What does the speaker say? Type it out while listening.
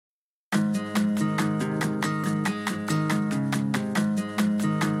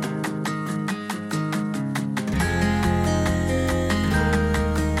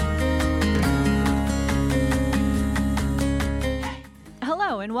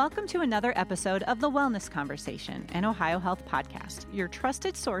Welcome to another episode of The Wellness Conversation, an Ohio Health podcast, your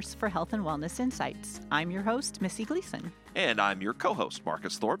trusted source for health and wellness insights. I'm your host, Missy Gleason. And I'm your co-host,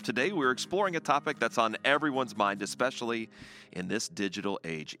 Marcus Thorpe. Today we're exploring a topic that's on everyone's mind, especially in this digital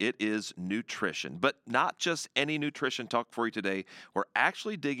age. It is nutrition, but not just any nutrition talk for you today. We're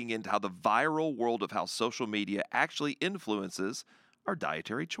actually digging into how the viral world of how social media actually influences our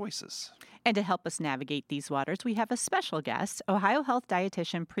dietary choices. And to help us navigate these waters, we have a special guest, Ohio Health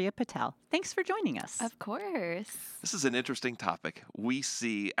dietitian Priya Patel. Thanks for joining us. Of course. This is an interesting topic. We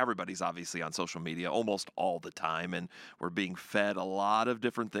see everybody's obviously on social media almost all the time, and we're being fed a lot of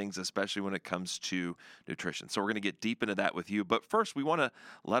different things, especially when it comes to nutrition. So we're going to get deep into that with you. But first, we want to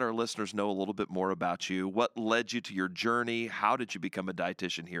let our listeners know a little bit more about you. What led you to your journey? How did you become a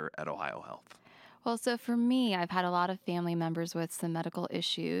dietitian here at Ohio Health? Well, so for me, I've had a lot of family members with some medical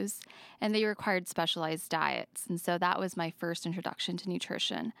issues, and they required specialized diets. And so that was my first introduction to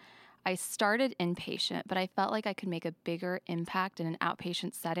nutrition. I started inpatient, but I felt like I could make a bigger impact in an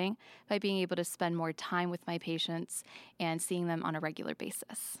outpatient setting by being able to spend more time with my patients and seeing them on a regular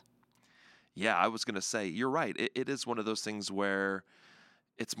basis. Yeah, I was going to say, you're right. It is one of those things where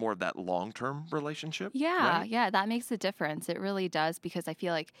it's more of that long-term relationship. Yeah, right? yeah, that makes a difference. It really does, because I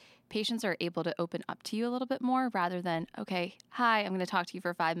feel like patients are able to open up to you a little bit more rather than, okay, hi, I'm going to talk to you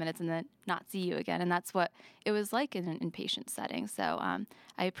for 5 minutes and then not see you again. And that's what it was like in an inpatient setting. So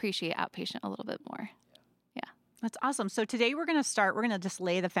I appreciate outpatient a little bit more. Yeah. That's awesome. So today we're going to just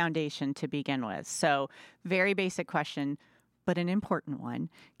lay the foundation to begin with. So very basic question, but an important one.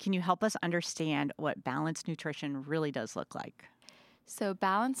 Can you help us understand what balanced nutrition really does look like? So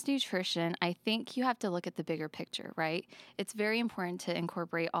balanced nutrition, I think you have to look at the bigger picture, right? It's very important to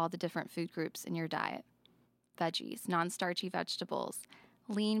incorporate all the different food groups in your diet. Veggies, non-starchy vegetables,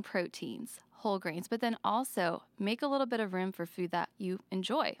 lean proteins, whole grains, but then also make a little bit of room for food that you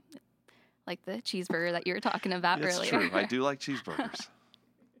enjoy, like the cheeseburger that you were talking about earlier. It's true. I do like cheeseburgers.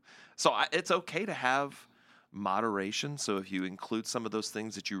 So it's okay to have moderation. So if you include some of those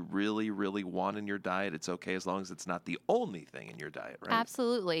things that you really, really want in your diet, it's okay as long as it's not the only thing in your diet, right?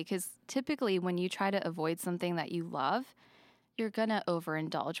 Absolutely, because typically when you try to avoid something that you love, you're going to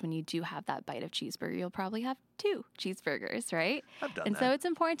overindulge. When you do have that bite of cheeseburger, you'll probably have 2 cheeseburgers, right? I've done and that. so it's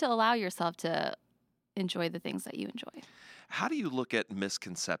important to allow yourself to enjoy the things that you enjoy. How do you look at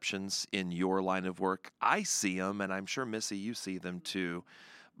misconceptions in your line of work? I see them, and I'm sure, Missy, you see them too.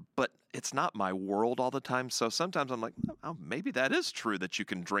 But it's not my world all the time. So sometimes I'm like, oh, maybe that is true that you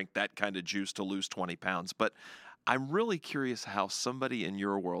can drink that kind of juice to lose 20 pounds. But I'm really curious how somebody in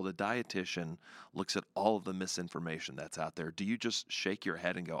your world, a dietitian, looks at all of the misinformation that's out there. Do you just shake your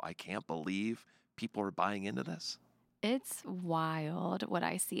head and go, I can't believe people are buying into this? It's wild what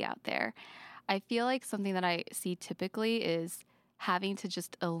I see out there. I feel like something that I see typically is having to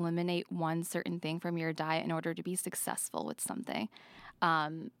just eliminate one certain thing from your diet in order to be successful with something.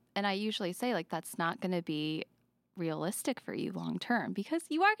 And I usually say, like, that's not going to be realistic for you long term, because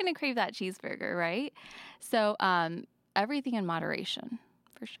you are going to crave that cheeseburger, right? So everything in moderation,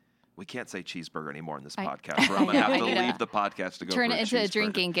 for sure. We can't say cheeseburger anymore in this podcast, or I'm going to have to leave the podcast to go turn for it into a cheeseburger.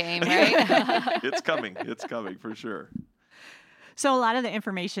 drinking game, right? It's coming. It's coming for sure. So a lot of the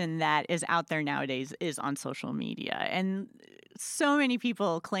information that is out there nowadays is on social media, and so many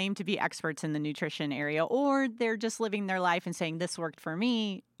people claim to be experts in the nutrition area, or they're just living their life and saying, this worked for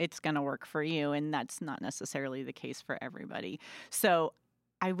me, it's going to work for you. And that's not necessarily the case for everybody. So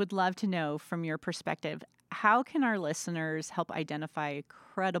I would love to know, from your perspective, how can our listeners help identify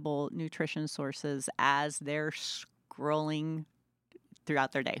credible nutrition sources as they're scrolling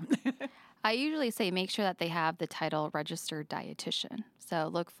throughout their day? I usually say make sure that they have the title registered dietitian.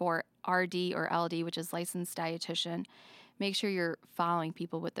 So look for RD or LD, which is licensed dietitian. Make sure you're following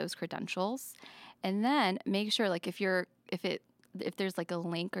people with those credentials. And then make sure, like, if there's like a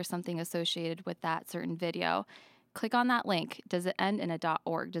link or something associated with that certain video, click on that link. Does it end in a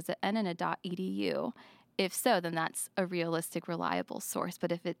 .org? Does it end in a .edu? If so, then that's a realistic, reliable source.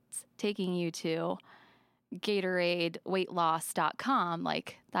 But if it's taking you to GatoradeWeightLoss.com,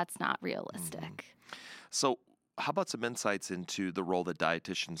 like, that's not realistic. So how about some insights into the role that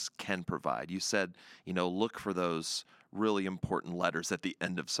dietitians can provide? You said, look for those really important letters at the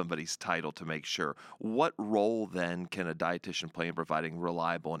end of somebody's title to make sure. What role then can a dietitian play in providing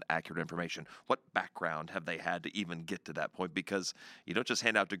reliable and accurate information? What background have they had to even get to that point? Because you don't just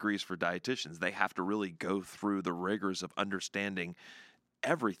hand out degrees for dietitians. They have to really go through the rigors of understanding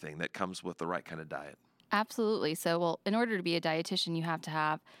everything that comes with the right kind of diet. Absolutely. So, well, in order to be a dietitian, you have to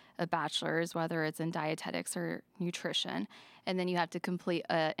have a bachelor's, whether it's in dietetics or nutrition. And then you have to complete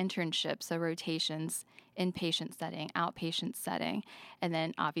an internship, so rotations, inpatient setting, outpatient setting, and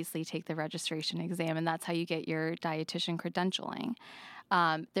then obviously take the registration exam. And that's how you get your dietitian credentialing.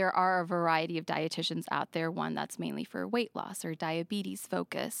 There are a variety of dietitians out there, one that's mainly for weight loss or diabetes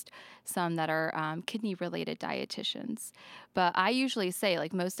focused, some that are kidney related dietitians. But I usually say,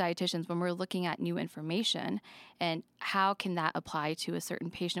 like most dietitians, when we're looking at new information and how can that apply to a certain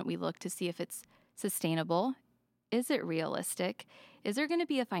patient, we look to see if it's sustainable. Is it realistic? Is there going to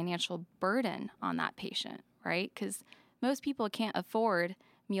be a financial burden on that patient, right? Because most people can't afford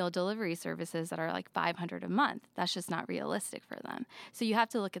meal delivery services that are like $500 a month. That's just not realistic for them. So you have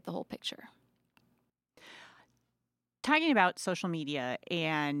to look at the whole picture. Talking about social media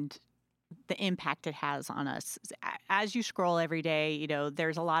and the impact it has on us. As you scroll every day, you know,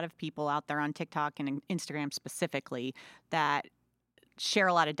 there's a lot of people out there on TikTok and Instagram specifically that share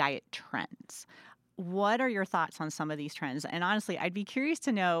a lot of diet trends. What are your thoughts on some of these trends? And honestly, I'd be curious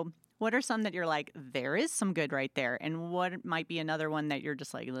to know, what are some that you're like, there is some good right there? And what might be another one that you're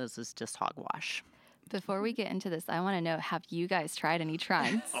just like, this is just hogwash? Before we get into this, I want to know, have you guys tried any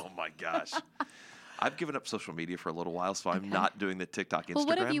trends? Oh my gosh. I've given up social media for a little while, so I'm not doing the TikTok, Instagram. Well,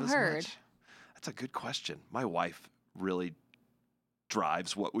 what have you as heard? much. That's a good question. My wife really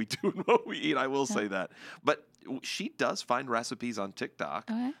drives what we do and what we eat. I will say that. But she does find recipes on TikTok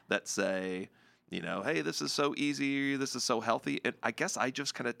that say, you know, hey, this is so easy, this is so healthy. And I guess I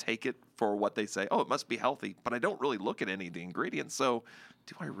just kind of take it for what they say. Oh, it must be healthy, but I don't really look at any of the ingredients. So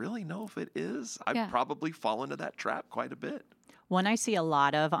do I really know if it is? I probably fall into that trap quite a bit. One I see a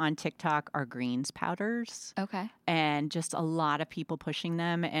lot of on TikTok are greens powders. Okay. And just a lot of people pushing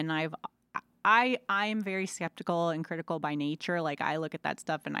them. And I'm very skeptical and critical by nature. Like, I look at that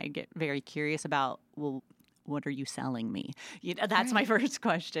stuff and I get very curious about, well, what are you selling me? You know, that's my first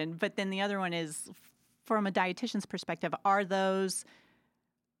question. But then the other one is, from a dietitian's perspective, are those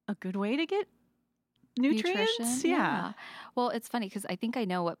a good way to get nutrients? Nutrition? Yeah. Well, it's funny because I think I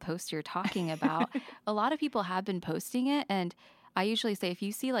know what post you're talking about. A lot of people have been posting it. And I usually say, if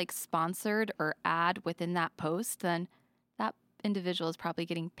you see like sponsored or ad within that post, then that individual is probably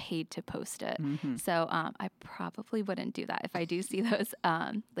getting paid to post it. Mm-hmm. So I probably wouldn't do that if I do see those,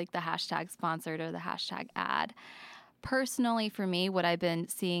 like the hashtag sponsored or the hashtag ad. Personally, for me, what I've been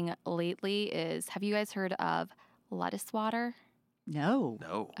seeing lately is, have you guys heard of lettuce water? No.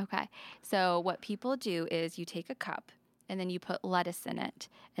 Okay. So what people do is you take a cup and then you put lettuce in it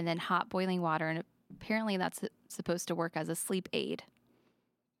and then hot boiling water. And apparently that's supposed to work as a sleep aid.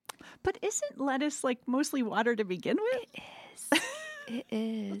 But isn't lettuce like mostly water to begin with? It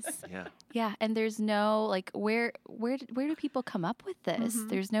is. It is. Yeah. Yeah. And there's no, like, where do people come up with this? Mm-hmm.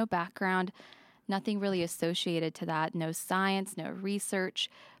 There's no background, nothing really associated to that. No science, no research.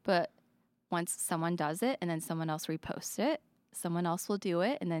 But once someone does it and then someone else reposts it, someone else will do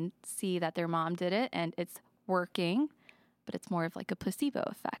it and then see that their mom did it and it's working, but it's more of like a placebo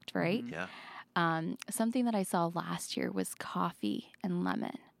effect, right? Yeah. Something that I saw last year was coffee and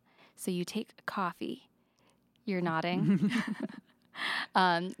lemon. So you take coffee, you're nodding.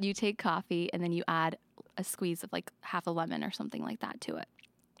 You take coffee and then you add a squeeze of like half a lemon or something like that to it.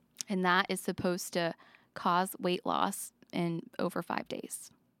 And that is supposed to cause weight loss in over 5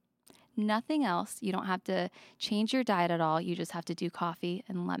 days. Nothing else. You don't have to change your diet at all. You just have to do coffee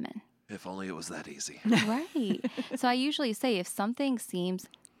and lemon. If only it was that easy. Right. So I usually say if something seems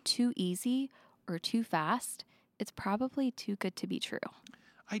too easy or too fast, it's probably too good to be true.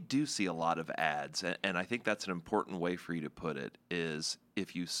 I do see a lot of ads, and I think that's an important way for you to put it, is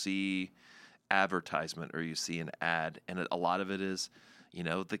if you see advertisement or you see an ad, and a lot of it is, you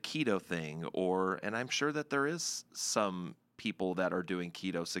know, the keto thing, and I'm sure that there is some people that are doing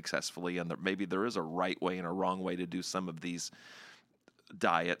keto successfully, and maybe there is a right way and a wrong way to do some of these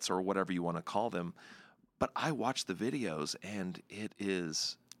diets or whatever you want to call them. But I watch the videos, and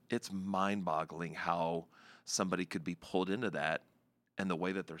it's mind-boggling how somebody could be pulled into that and the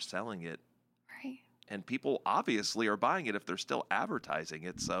way that they're selling it. Right. And people obviously are buying it if they're still advertising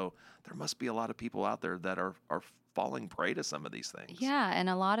it. So there must be a lot of people out there that are falling prey to some of these things. Yeah, and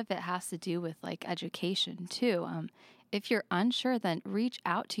a lot of it has to do with like education too. If you're unsure, then reach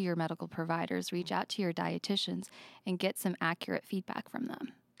out to your medical providers, reach out to your dietitians, and get some accurate feedback from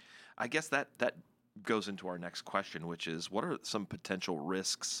them. I guess that goes into our next question, which is, what are some potential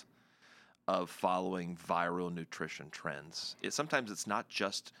risks of following viral nutrition trends? Sometimes it's not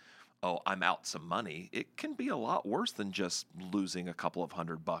just, oh, I'm out some money. It can be a lot worse than just losing a couple of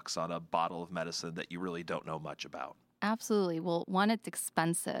 $100 on a bottle of medicine that you really don't know much about. Absolutely. Well, one, it's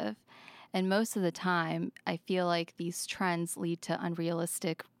expensive. And most of the time, I feel like these trends lead to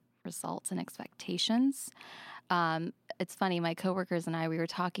unrealistic results and expectations. It's funny, my coworkers and I, we were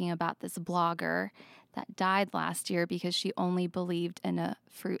talking about this blogger that died last year because she only believed in a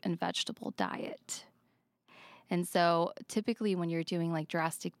fruit and vegetable diet. And so typically when you're doing like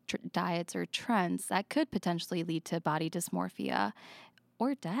drastic diets or trends, that could potentially lead to body dysmorphia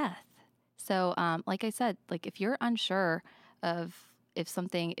or death. So like I said, like if you're unsure of if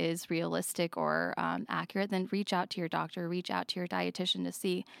something is realistic or accurate, then reach out to your doctor, reach out to your dietitian to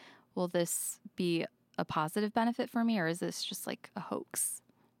see, will this be a positive benefit for me, or is this just like a hoax?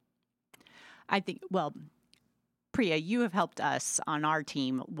 I think, well, Priya, you have helped us on our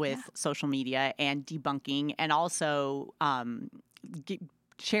team with social media and debunking and also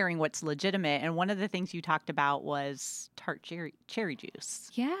sharing what's legitimate. And one of the things you talked about was tart cherry juice.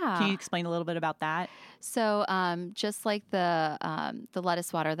 Yeah. Can you explain a little bit about that? So just like the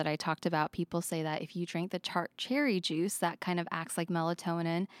lettuce water that I talked about, people say that if you drink the tart cherry juice, that kind of acts like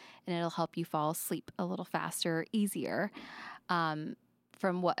melatonin and it'll help you fall asleep a little faster, easier.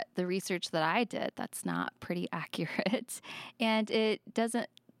 From what the research that I did, that's not pretty accurate. And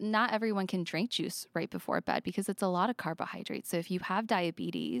not everyone can drink juice right before bed because it's a lot of carbohydrates. So if you have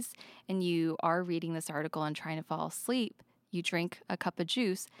diabetes and you are reading this article and trying to fall asleep, you drink a cup of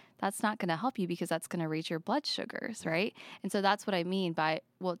juice, that's not going to help you because that's going to raise your blood sugars, right? And so that's what I mean by,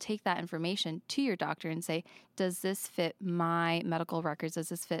 well, take that information to your doctor and say, does this fit my medical records? Does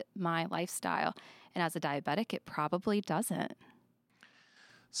this fit my lifestyle? And as a diabetic, it probably doesn't.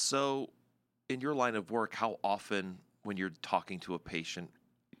 So in your line of work, how often when you're talking to a patient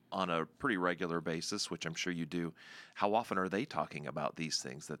on a pretty regular basis, which I'm sure you do, how often are they talking about these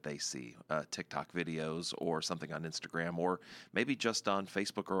things that they see, TikTok videos or something on Instagram or maybe just on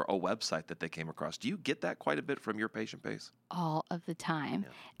Facebook or a website that they came across? Do you get that quite a bit from your patient base? All of the time.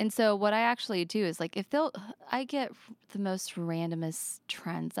 Yeah. And so what I actually do is like I get the most randomest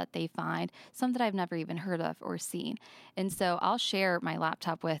trends that they find, some that I've never even heard of or seen. And so I'll share my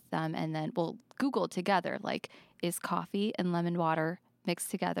laptop with them and then we'll Google together, like, is coffee and lemon water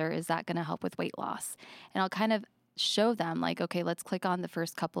mixed together, is that going to help with weight loss? And I'll kind of show them like, okay, let's click on the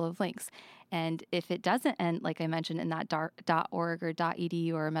first couple of links. And if it doesn't end, like I mentioned, in that .org or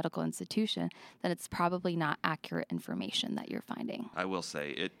 .edu or a medical institution, then it's probably not accurate information that you're finding. I will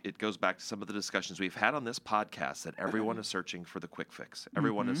say it goes back to some of the discussions we've had on this podcast that everyone is searching for the quick fix.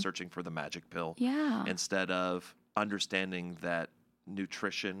 Everyone is searching for the magic pill. Yeah. Instead of understanding that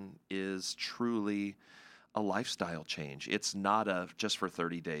nutrition is truly a lifestyle change. It's not just for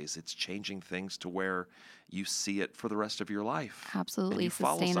 30 days. It's changing things to where you see it for the rest of your life. Absolutely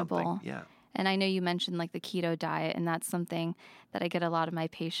follow sustainable. something. Yeah. And I know you mentioned like the keto diet, and that's something that I get a lot of my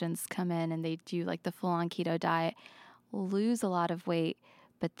patients come in and they do like the full-on keto diet, lose a lot of weight,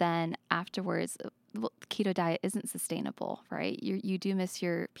 but then afterwards, well, keto diet isn't sustainable, right? You do miss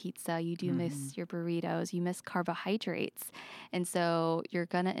your pizza, you do miss your burritos, you miss carbohydrates. And so you're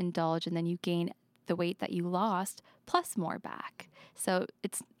going to indulge and then you gain the weight that you lost plus more back. So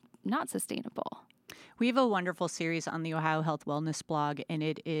it's not sustainable. We have a wonderful series on the Ohio Health Wellness blog, and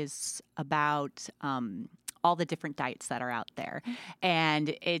it is about all the different diets that are out there.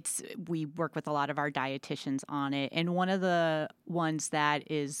 And we work with a lot of our dietitians on it. And one of the ones that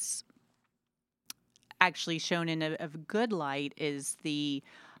is actually shown in a good light is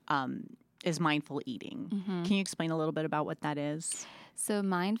is mindful eating. Mm-hmm. Can you explain a little bit about what that is? So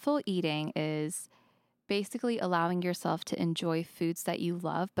mindful eating is basically allowing yourself to enjoy foods that you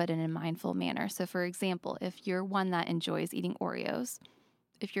love, but in a mindful manner. So for example, if you're one that enjoys eating Oreos,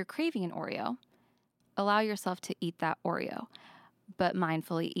 if you're craving an Oreo, allow yourself to eat that Oreo, but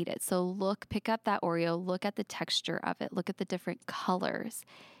mindfully eat it. So pick up that Oreo, look at the texture of it, look at the different colors,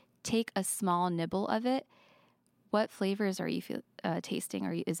 take a small nibble of it. What flavors are you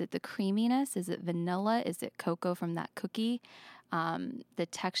tasting? Is it the creaminess? Is it vanilla? Is it cocoa from that cookie? The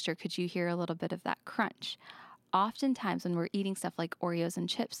texture, could you hear a little bit of that crunch? Oftentimes when we're eating stuff like Oreos and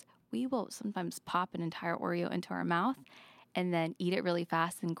chips, we will sometimes pop an entire Oreo into our mouth and then eat it really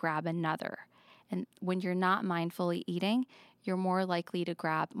fast and grab another. And when you're not mindfully eating, you're more likely to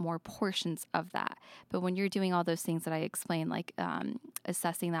grab more portions of that. But when you're doing all those things that I explained, like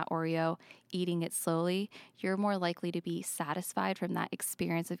assessing that Oreo, eating it slowly, you're more likely to be satisfied from that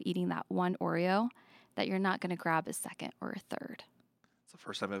experience of eating that one Oreo that you're not going to grab a second or a third. It's the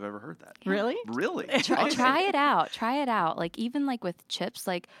first time I've ever heard that. Really? Really? Try it out. Try it out. Like even like with chips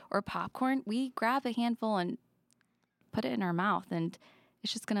or popcorn, we grab a handful and put it in our mouth, and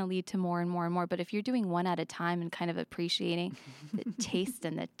it's just going to lead to more and more and more. But if you're doing one at a time and kind of appreciating the taste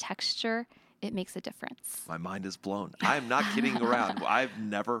and the texture, it makes a difference. My mind is blown. I'm not kidding around. I've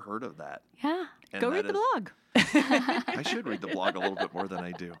never heard of that. Yeah. And Go that read the is- blog. I should read the blog a little bit more than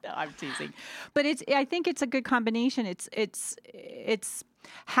I do. No, I'm teasing, but I think it's a good combination. It's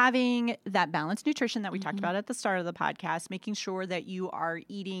having that balanced nutrition that we talked about at the start of the podcast, making sure that you are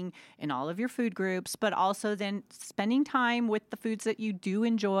eating in all of your food groups, but also then spending time with the foods that you do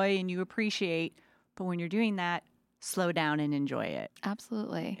enjoy and you appreciate. But when you're doing that, slow down and enjoy it.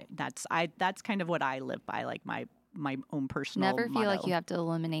 Absolutely. That's kind of what I live by, like my own personal Never feel like motto. you have to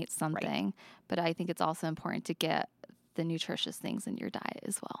eliminate something, but I think it's also important to get the nutritious things in your diet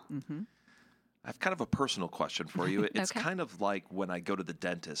as well. Mm-hmm. I have kind of a personal question for you. It's Okay. kind of like when I go to the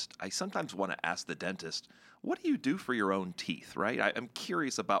dentist. I sometimes want to ask the dentist, what do you do for your own teeth, right? I'm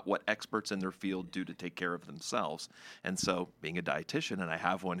curious about what experts in their field do to take care of themselves. And so, being a dietitian, and I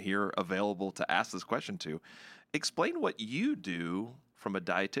have one here available to ask this question to, explain what you do from a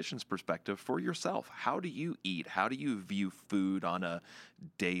dietitian's perspective for yourself. How do you eat? How do you view food on a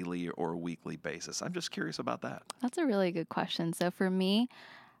daily or weekly basis? I'm just curious about that. That's a really good question. So for me,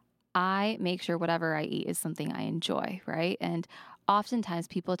 I make sure whatever I eat is something I enjoy, right? And oftentimes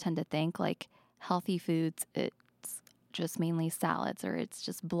people tend to think like healthy foods, it's just mainly salads or it's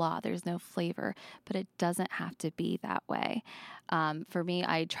just blah, there's no flavor, but it doesn't have to be that way. For me,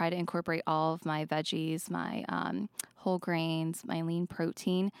 I try to incorporate all of my veggies, my whole grains, my lean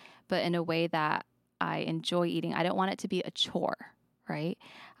protein, but in a way that I enjoy eating. I don't want it to be a chore, right?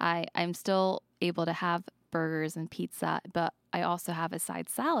 I'm still able to have burgers and pizza, but I also have a side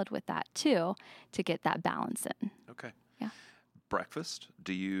salad with that too to get that balance in. Okay. Yeah. Breakfast?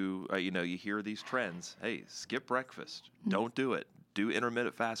 Do you, you hear these trends. Hey, skip breakfast. Don't do it. Do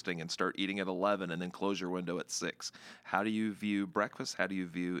intermittent fasting and start eating at 11 and then close your window at 6. How do you view breakfast? How do you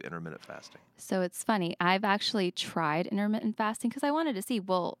view intermittent fasting? So it's funny. I've actually tried intermittent fasting because I wanted to see,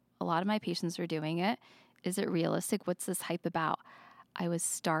 well, a lot of my patients are doing it. Is it realistic? What's this hype about? I was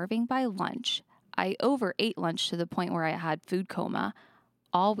starving by lunch. I overate lunch to the point where I had food coma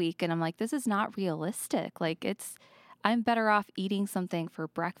all week. And I'm like, this is not realistic. I'm better off eating something for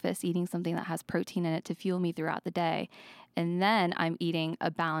breakfast, eating something that has protein in it to fuel me throughout the day. And then I'm eating a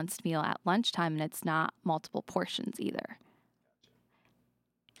balanced meal at lunchtime and it's not multiple portions either.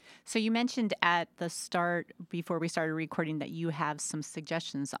 So you mentioned at the start, before we started recording, that you have some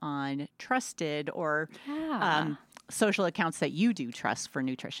suggestions on trusted or social accounts that you do trust for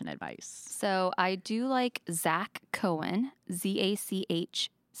nutrition advice. So I do like Zach Cohen, ZACHCOEN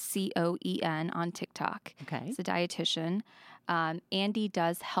on TikTok. Okay. He's a dietitian. Andy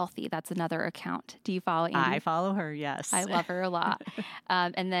Does Healthy. That's another account. Do you follow Andy? I follow her, yes. I love her a lot.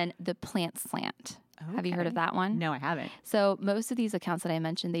 And then The Plant Slant. Have you heard of that one? No, I haven't. So most of these accounts that I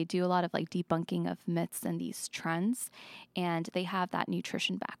mentioned, they do a lot of like debunking of myths and these trends, and they have that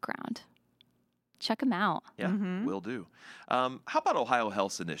nutrition background. Check them out. Yeah, will do. How about Ohio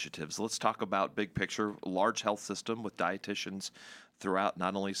Health's initiatives? Let's talk about big picture, large health system with dietitians throughout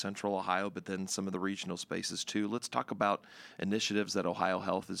not only central Ohio, but then some of the regional spaces too. Let's talk about initiatives that Ohio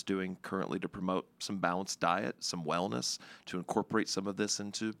Health is doing currently to promote some balanced diet, some wellness, to incorporate some of this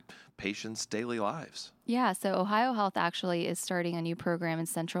into patients' daily lives. Yeah, so Ohio Health actually is starting a new program in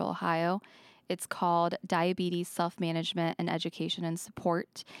Central Ohio. It's called Diabetes Self-Management and Education and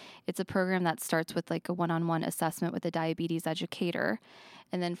Support. It's a program that starts with like a one-on-one assessment with a diabetes educator.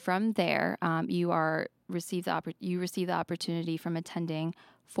 And then from there, you receive the opportunity from attending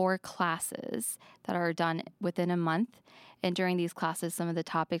 4 classes that are done within a month. And during these classes, some of the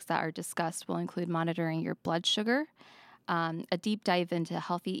topics that are discussed will include monitoring your blood sugar, a deep dive into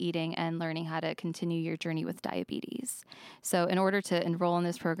healthy eating, and learning how to continue your journey with diabetes. So in order to enroll in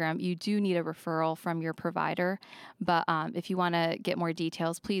this program, you do need a referral from your provider. But if you want to get more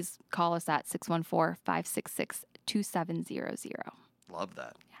details, please call us at 614-566-2700. Love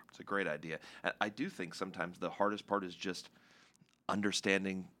that. Yeah. It's a great idea. And I do think sometimes the hardest part is just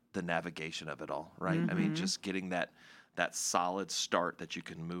understanding the navigation of it all, right? I mean, just getting that solid start that you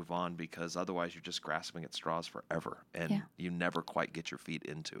can move on, because otherwise you're just grasping at straws forever and you never quite get your feet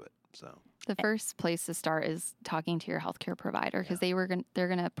into it. So the first place to start is talking to your healthcare provider, because they're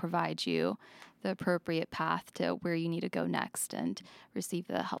going to provide you the appropriate path to where you need to go next and receive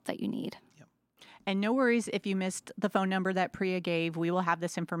the help that you need. And no worries if you missed the phone number that Priya gave. We will have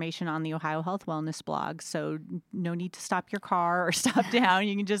this information on the Ohio Health Wellness blog, so no need to stop your car or stop down.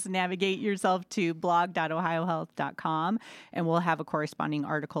 You can just navigate yourself to blog.ohiohealth.com, and we'll have a corresponding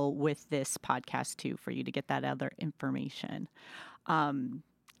article with this podcast too for you to get that other information.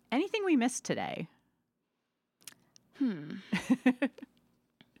 Anything we missed today?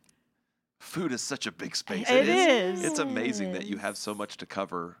 Food is such a big space. It is. It's amazing that you have so much to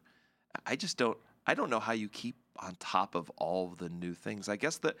cover. I don't know how you keep on top of all the new things. I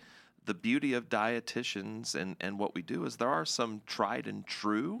guess that the beauty of dietitians and what we do is there are some tried and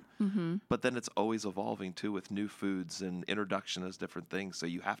true, but then it's always evolving too with new foods and introduction of different things. So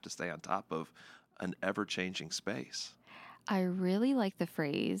you have to stay on top of an ever-changing space. I really like the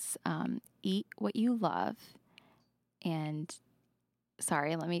phrase, eat what you love. And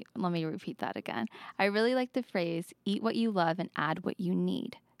sorry, let me repeat that again. I really like the phrase, eat what you love and add what you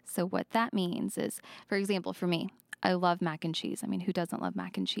need. So what that means is, for example, for me, I love mac and cheese. I mean, who doesn't love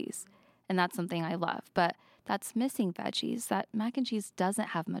mac and cheese? And that's something I love, but that's missing veggies. That mac and cheese doesn't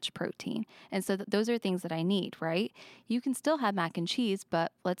have much protein. And so those are things that I need, right? You can still have mac and cheese,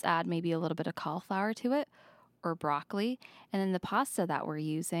 but let's add maybe a little bit of cauliflower to it or broccoli. And then the pasta that we're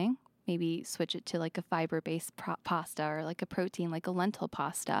using, maybe switch it to like a fiber-based pasta or like a protein, like a lentil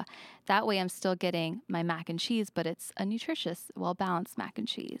pasta. That way I'm still getting my mac and cheese, but it's a nutritious, well-balanced mac and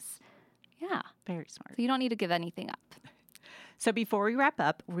cheese. Yeah. Very smart. So you don't need to give anything up. So before we wrap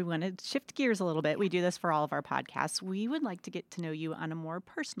up, we want to shift gears a little bit. We do this for all of our podcasts. We would like to get to know you on a more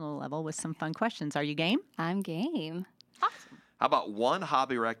personal level with some fun questions. Are you game? I'm game. Awesome. How about one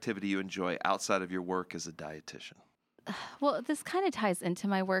hobby or activity you enjoy outside of your work as a dietitian? Well, this kind of ties into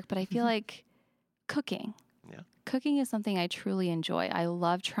my work, but I feel like cooking. Yeah. Cooking is something I truly enjoy. I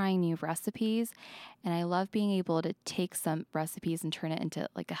love trying new recipes, and I love being able to take some recipes and turn it into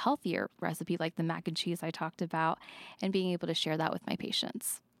like a healthier recipe, like the mac and cheese I talked about, and being able to share that with my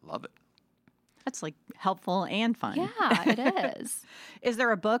patients. Love it. That's like helpful and fun. Yeah, it is. Is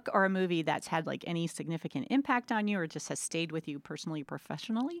there a book or a movie that's had like any significant impact on you or just has stayed with you personally or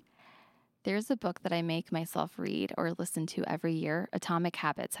professionally? There's a book that I make myself read or listen to every year, Atomic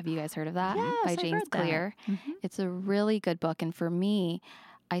Habits. Have you guys heard of that? Yes, By I've James heard that. Clear. It's a really good book. And for me,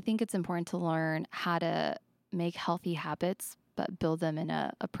 I think it's important to learn how to make healthy habits, but build them in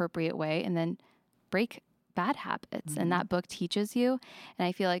an appropriate way and then break bad habits. And that book teaches you. And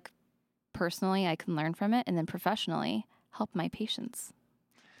I feel like personally, I can learn from it and then professionally help my patients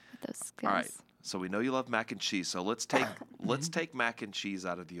with those skills. All right. So we know you love mac and cheese. So let's take mac and cheese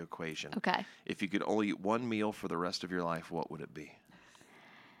out of the equation. Okay. If you could only eat one meal for the rest of your life, what would it be?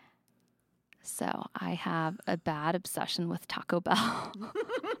 So I have a bad obsession with Taco Bell.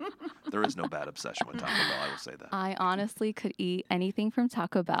 There is no bad obsession with Taco Bell, I will say that. I honestly could eat anything from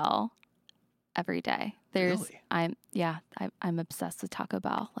Taco Bell every day. Really? I'm obsessed with Taco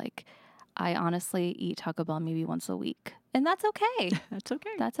Bell. Like, I honestly eat Taco Bell maybe once a week. And that's okay. That's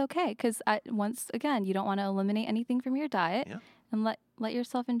okay. That's okay. Because once again, you don't want to eliminate anything from your diet and let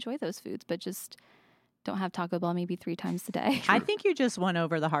yourself enjoy those foods, but just don't have Taco Bell maybe 3 times a day. I think you just won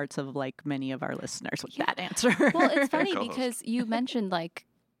over the hearts of like many of our listeners with that answer. Well, it's funny Co-host. because you mentioned like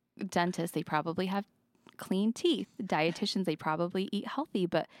dentists, they probably have clean teeth. Dietitians, they probably eat healthy,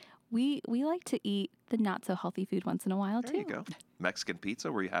 but we like to eat the not so healthy food once in a while too. There you go. Mexican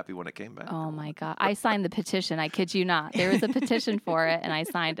pizza, were you happy when it came back? Oh my God. I signed the petition. I kid you not. There was a petition for it and I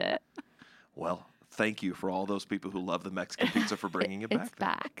signed it. Well, thank you for all those people who love the Mexican pizza for bringing it back. It's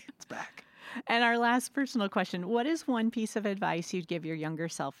back. It's back. And our last personal question, what is one piece of advice you'd give your younger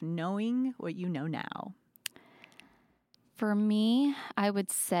self knowing what you know now? For me, I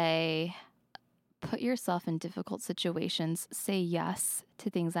would say put yourself in difficult situations. Say yes to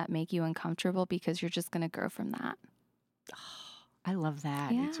things that make you uncomfortable because you're just going to grow from that. I love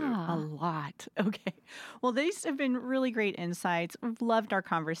that. Yeah. too. A lot. Okay. Well, these have been really great insights. We've loved our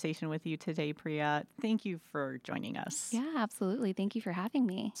conversation with you today, Priya. Thank you for joining us. Yeah, absolutely. Thank you for having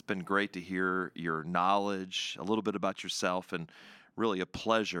me. It's been great to hear your knowledge, a little bit about yourself, and really a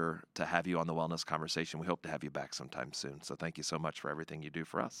pleasure to have you on the Wellness Conversation. We hope to have you back sometime soon. So thank you so much for everything you do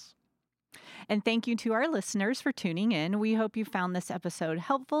for us. And thank you to our listeners for tuning in. We hope you found this episode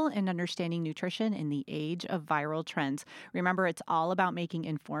helpful in understanding nutrition in the age of viral trends. Remember, it's all about making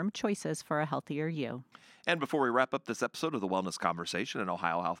informed choices for a healthier you. And before we wrap up this episode of the Wellness Conversation and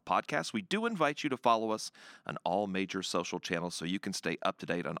Ohio Health Podcast, we do invite you to follow us on all major social channels so you can stay up to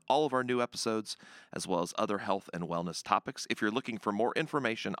date on all of our new episodes, as well as other health and wellness topics. If you're looking for more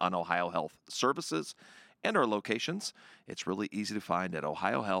information on Ohio Health services and our locations, it's really easy to find at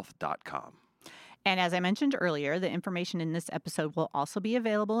ohiohealth.com. And as I mentioned earlier, the information in this episode will also be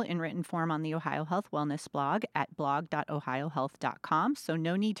available in written form on the Ohio Health Wellness blog at blog.ohiohealth.com. So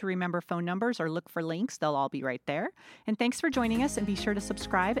no need to remember phone numbers or look for links. They'll all be right there. And thanks for joining us, and be sure to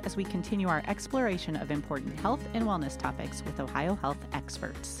subscribe as we continue our exploration of important health and wellness topics with Ohio Health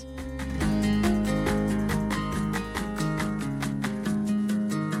experts.